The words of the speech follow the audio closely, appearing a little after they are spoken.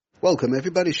Welcome,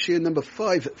 everybody. Shir number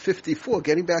 554,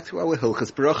 getting back to our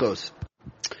Hilchas Barachos.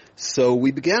 So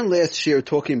we began last year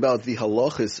talking about the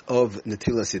halachas of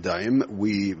Netilas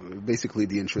Yadayim. Basically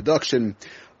the introduction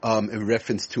in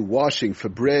reference to washing for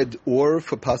bread or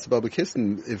for pasabal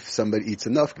b'kisn if somebody eats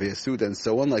enough, v'yasuda and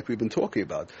so on, like we've been talking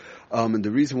about. And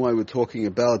the reason why we're talking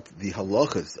about the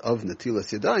halachas of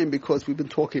Netilas Yadayim, because we've been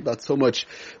talking about so much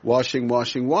washing.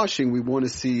 We want to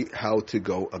see how to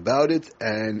go about it,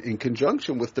 and in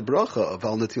conjunction with the bracha of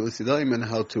Al Netilas Yadayim and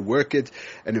how to work it,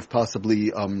 and if possibly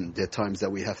there are times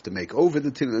that we have to make over the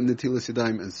Netilas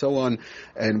Yadayim and so on,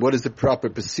 and what is the proper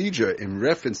procedure in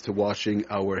reference to washing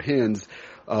our hands,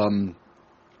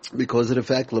 because of the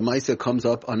fact Lamaisa comes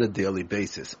up on a daily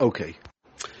basis. Okay.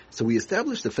 So we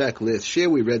established the fact last year.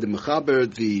 We read the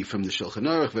Mechaber from the Shulchan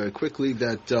Aruch very quickly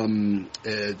that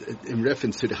in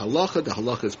reference to the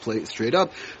halacha is played straight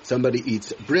up. Somebody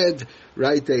eats bread,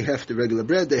 right? They have to regular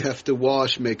bread. They have to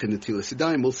wash, make a netilas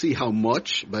yadayim. We'll see how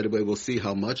much. By the way, we'll see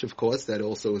how much. Of course, that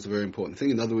also is a very important thing.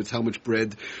 In other words, how much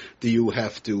bread do you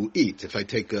have to eat? If I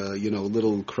take a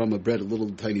little crumb of bread, a little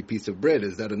tiny piece of bread,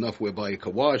 is that enough whereby you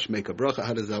can wash, make a bracha?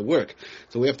 How does that work?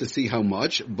 So we have to see how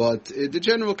much. But the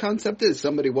general concept is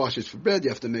somebody washes for bread,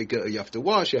 you have to make a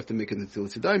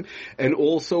netilas yadayim, and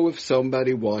also if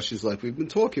somebody washes, like we've been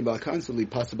talking about constantly,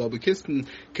 pasabal b'kisn,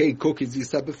 cake, cookies,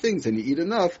 these type of things, and you eat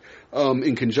enough,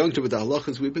 in conjunction with the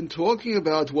halachas we've been talking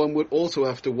about, one would also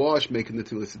have to wash, make a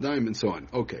netilas yadayim, and so on.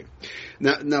 Okay.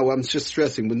 Now I'm just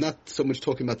stressing, we're not so much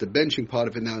talking about the benching part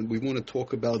of it now, we want to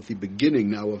talk about the beginning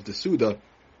now of the Suda,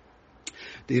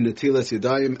 the Netilas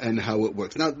Yadayim, and how it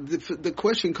works. Now, the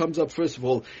question comes up, first of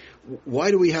all, why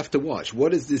do we have to wash?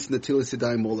 What is this Netilas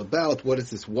Yadayim all about? What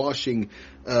is this washing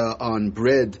on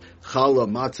bread, challah,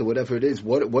 matzo, whatever it is?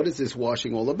 What is this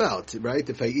washing all about, right?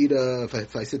 If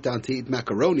I sit down to eat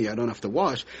macaroni, I don't have to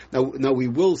wash. Now we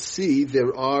will see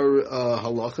there are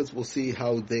halachas. We'll see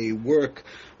how they work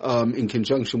in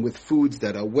conjunction with foods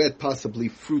that are wet, possibly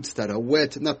fruits that are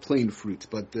wet, not plain fruits,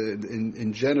 but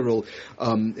in general,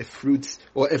 if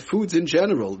foods in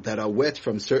general that are wet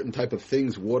from certain type of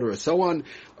things, water or so on,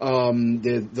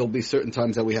 there'll be certain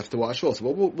times that we have to wash also.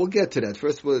 But we'll get to that.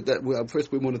 First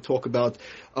we want to talk about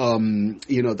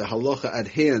the halacha at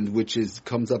hand, which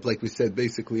comes up, like we said,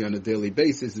 basically on a daily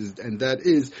basis, and that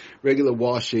is regular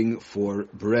washing for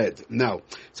bread. Now,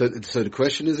 so the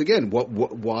question is again,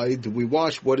 why do we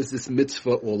wash? What is this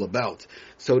mitzvah all about?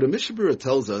 So the Mishnah Berurah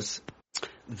tells us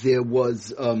there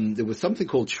was something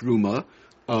called truma,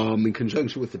 in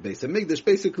conjunction with the Beis Hamikdash.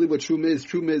 Basically what truma is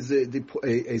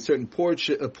a certain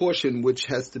portion which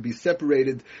has to be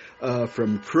separated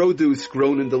from produce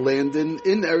grown in the land in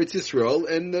Eretz Yisrael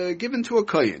and given to a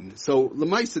kohen. So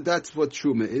l'maisa, that's what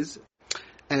truma is.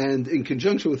 And in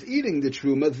conjunction with eating the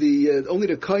truma, only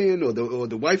the kohen or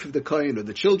the wife of the kohen or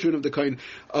the children of the kohen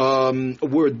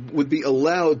would be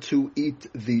allowed to eat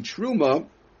the truma.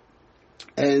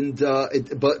 And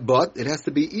but it has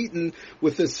to be eaten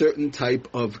with a certain type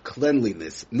of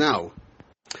cleanliness. Now,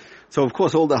 so of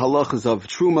course all the halachas of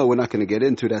truma we're not going to get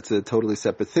into. That's a totally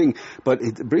separate thing. But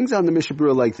it brings down the Mishnah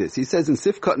Berurah like this. He says in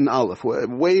Sifkat and Aleph,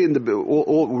 way in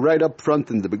right up front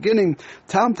in the beginning,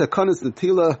 Tam takanas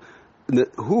natila.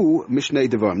 Who Mishnei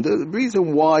Devarim. The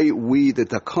reason why the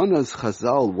Takanas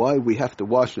Chazal, why we have to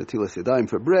wash Netilas Yadayim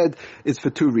for bread, is for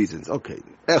two reasons. Okay,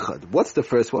 Echad. What's the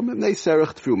first one? Mimnei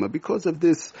Serach Truma. Because of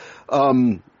this,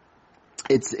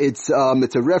 it's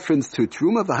a reference to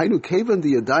Truma. V'hainu Kevan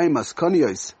the Yadayim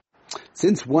Askaniyos.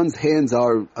 Since one's hands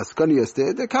are askaniyos,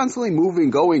 they're constantly moving,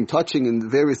 going, touching, and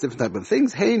various different type of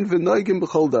things. Hein v'noyegim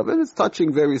b'chol davar, and it's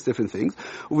touching various different things.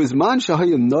 Uvizman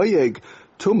shahayim noyeg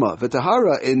Tuma,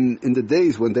 v'tahara, in the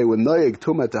days when they were noyeg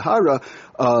tuma tahara,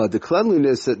 the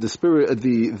cleanliness, the spirit,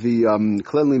 the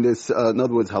cleanliness, in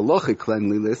other words, halachic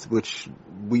cleanliness, which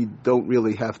we don't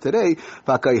really have today.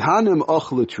 V'kayhanim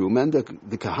ochlu truma, and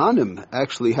the kahanim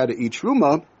actually had to eat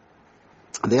truma.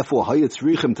 Therefore, Hayat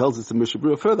Tzrichim tells us in Mishnah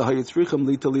Berurah further, Hayat Tzrichim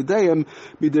litalideyim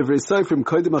b'divrei seifrim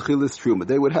kodim achilas truma.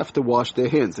 They would have to wash their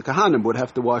hands. The Kahanim would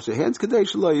have to wash their hands. Kadei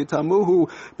shelo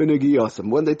yitamuhu b'negiyosam.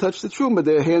 When they touch the truma,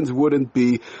 their hands wouldn't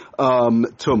be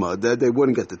tuma. They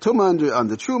wouldn't get the tuma on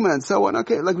the truma and so on.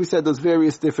 Okay, like we said, those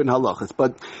various different halachas.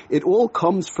 But it all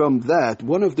comes from that.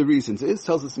 One of the reasons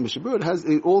tells us in Mishnah Berurah,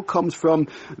 it all comes from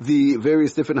the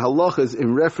various different halachas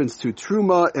in reference to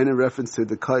truma and in reference to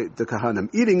the Kahanim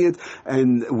eating it. And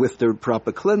and with the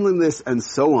proper cleanliness and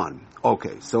so on.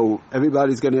 Okay, so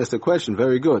everybody's going to ask the question,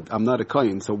 very good, I'm not a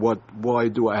kohen, so why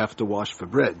do I have to wash for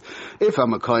bread? If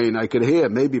I'm a kohen, I could hear,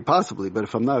 maybe possibly, but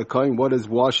if I'm not a kohen, what does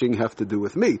washing have to do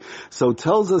with me? So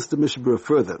tells us the Mishnah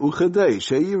further, in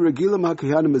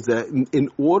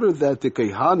order that the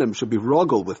kohanim should be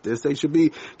rogel with this, they should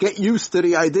get used to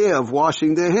the idea of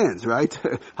washing their hands, right?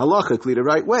 Halachically, the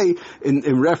right way,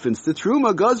 in reference to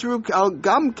Truma, Gazruk al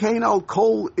Gam Kain al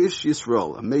Kol Ish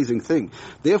Yisrael. Amazing thing.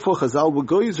 Therefore, Chazal will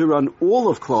go on all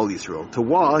of Klal Yisrael to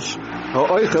wash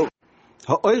ha'oichel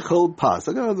pas.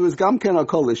 In other words, Gam Kain al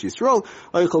Kol Ish Yisrael,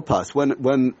 oichel pas.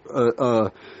 When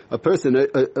a person,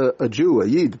 a Jew, a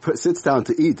Yid, sits down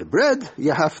to eat bread,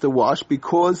 you have to wash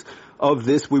because of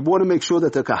this. We want to make sure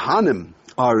that the Kahanim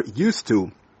are used to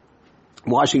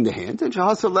washing the hand, and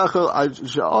also lechel ad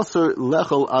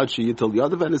sheyitul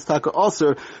yadav, and it's taka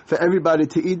also for everybody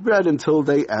to eat bread until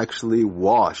they actually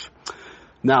wash.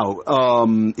 Now,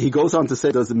 he goes on to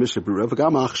say, does the Mishnah Berurah,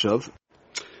 v'gam achshav.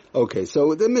 Okay,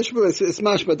 so the Mishnah is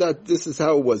mashma that this is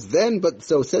how it was then, but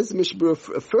so says the Mishnah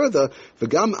further,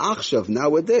 v'gam achshav,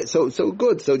 nowadays. So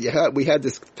good. So we had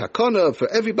this takana for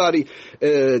everybody,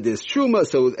 this truma,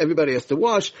 so everybody has to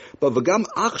wash, but v'gam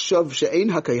achshav she'ein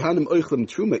ha'kayhanim oichlem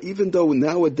truma, even though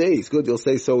nowadays, good, they'll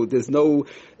say, so there's no,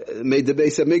 made the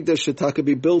Beis HaMikdash shetaka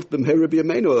be built b'mhera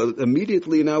b'yameinu,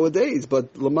 immediately nowadays,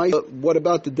 but what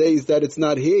about the days that it's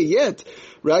not here yet,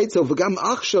 right? So v'gam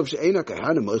achshav she'ein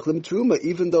ha'kayhanim oichlem truma,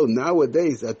 even though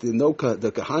nowadays that the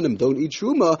Kahanim don't eat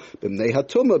Truma, b'mnei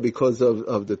haTuma, because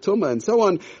of the Tuma and so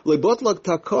on, le'botlak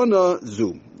takana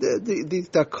zu. The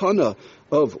takana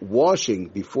of washing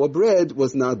before bread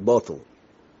was not bottled.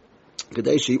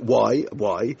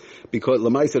 Why? Because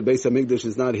Lamaisad Beis HaMikdash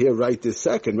is not here right this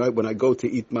second, right? When I go to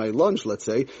eat my lunch, let's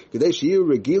say,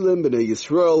 Regilim b'nei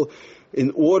Yisrael,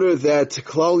 in order that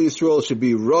Klal Yisrael should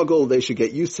be ruggled, they should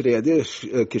get used to the idea,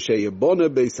 Kishay Yabona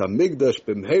Beis HaMikdash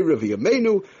b'mheira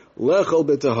v'yameinu, lechel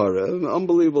b'tahara. An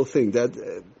unbelievable thing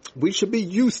that we should be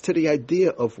used to the idea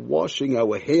of washing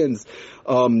our hands,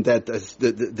 that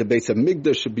the Beis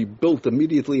HaMikdash should be built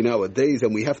immediately nowadays,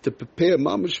 and we have to prepare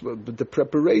mamash, the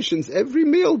preparations. Every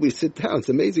meal we sit down. It's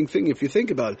an amazing thing if you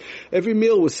think about it. Every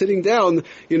meal we're sitting down,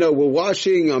 we're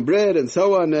washing our bread and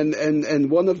so on, and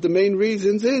one of the main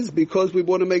reasons is because we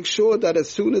want to make sure that as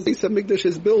soon as Beis HaMikdash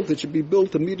is built, it should be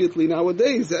built immediately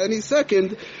nowadays. Any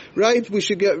second, right, we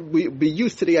should be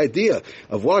used to the idea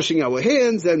of washing our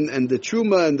hands, and the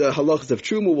truma and the halachas of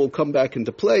truma will come back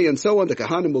into play, and so on. The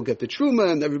kahanim will get the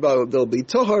truma, and everybody they'll be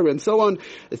tahar, and so on.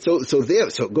 So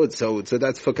good. So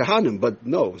that's for kahanim, but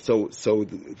no. So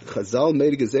Chazal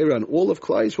made a gezerah on all of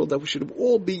Klal Yisrael that we should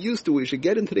all be used to. We should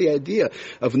get into the idea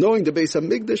of knowing the Beis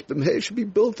HaMikdash should be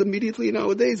built immediately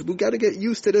nowadays. We got to get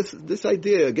used to this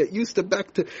idea. Get used to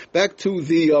back to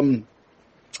the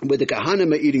where the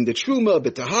Kahanim are eating the Truma,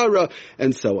 B'Tahara,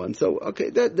 and so on. So, okay,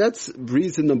 that's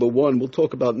reason number one. We'll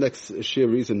talk about next year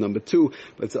reason number two.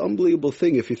 But it's an unbelievable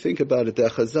thing if you think about it.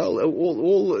 That Chazal,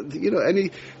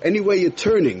 any way you're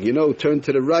turning, turn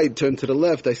to the right, turn to the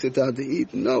left. I sit down to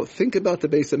eat. No, think about the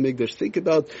Beis HaMikdash. Think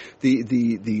about the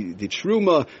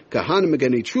Truma, Kahanim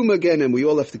again, Truma again, and we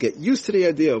all have to get used to the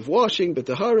idea of washing,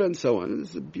 B'Tahara, and so on.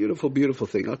 It's a beautiful, beautiful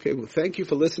thing. Okay, well, thank you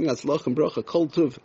for listening. Atzlach and bracha, kol tuv.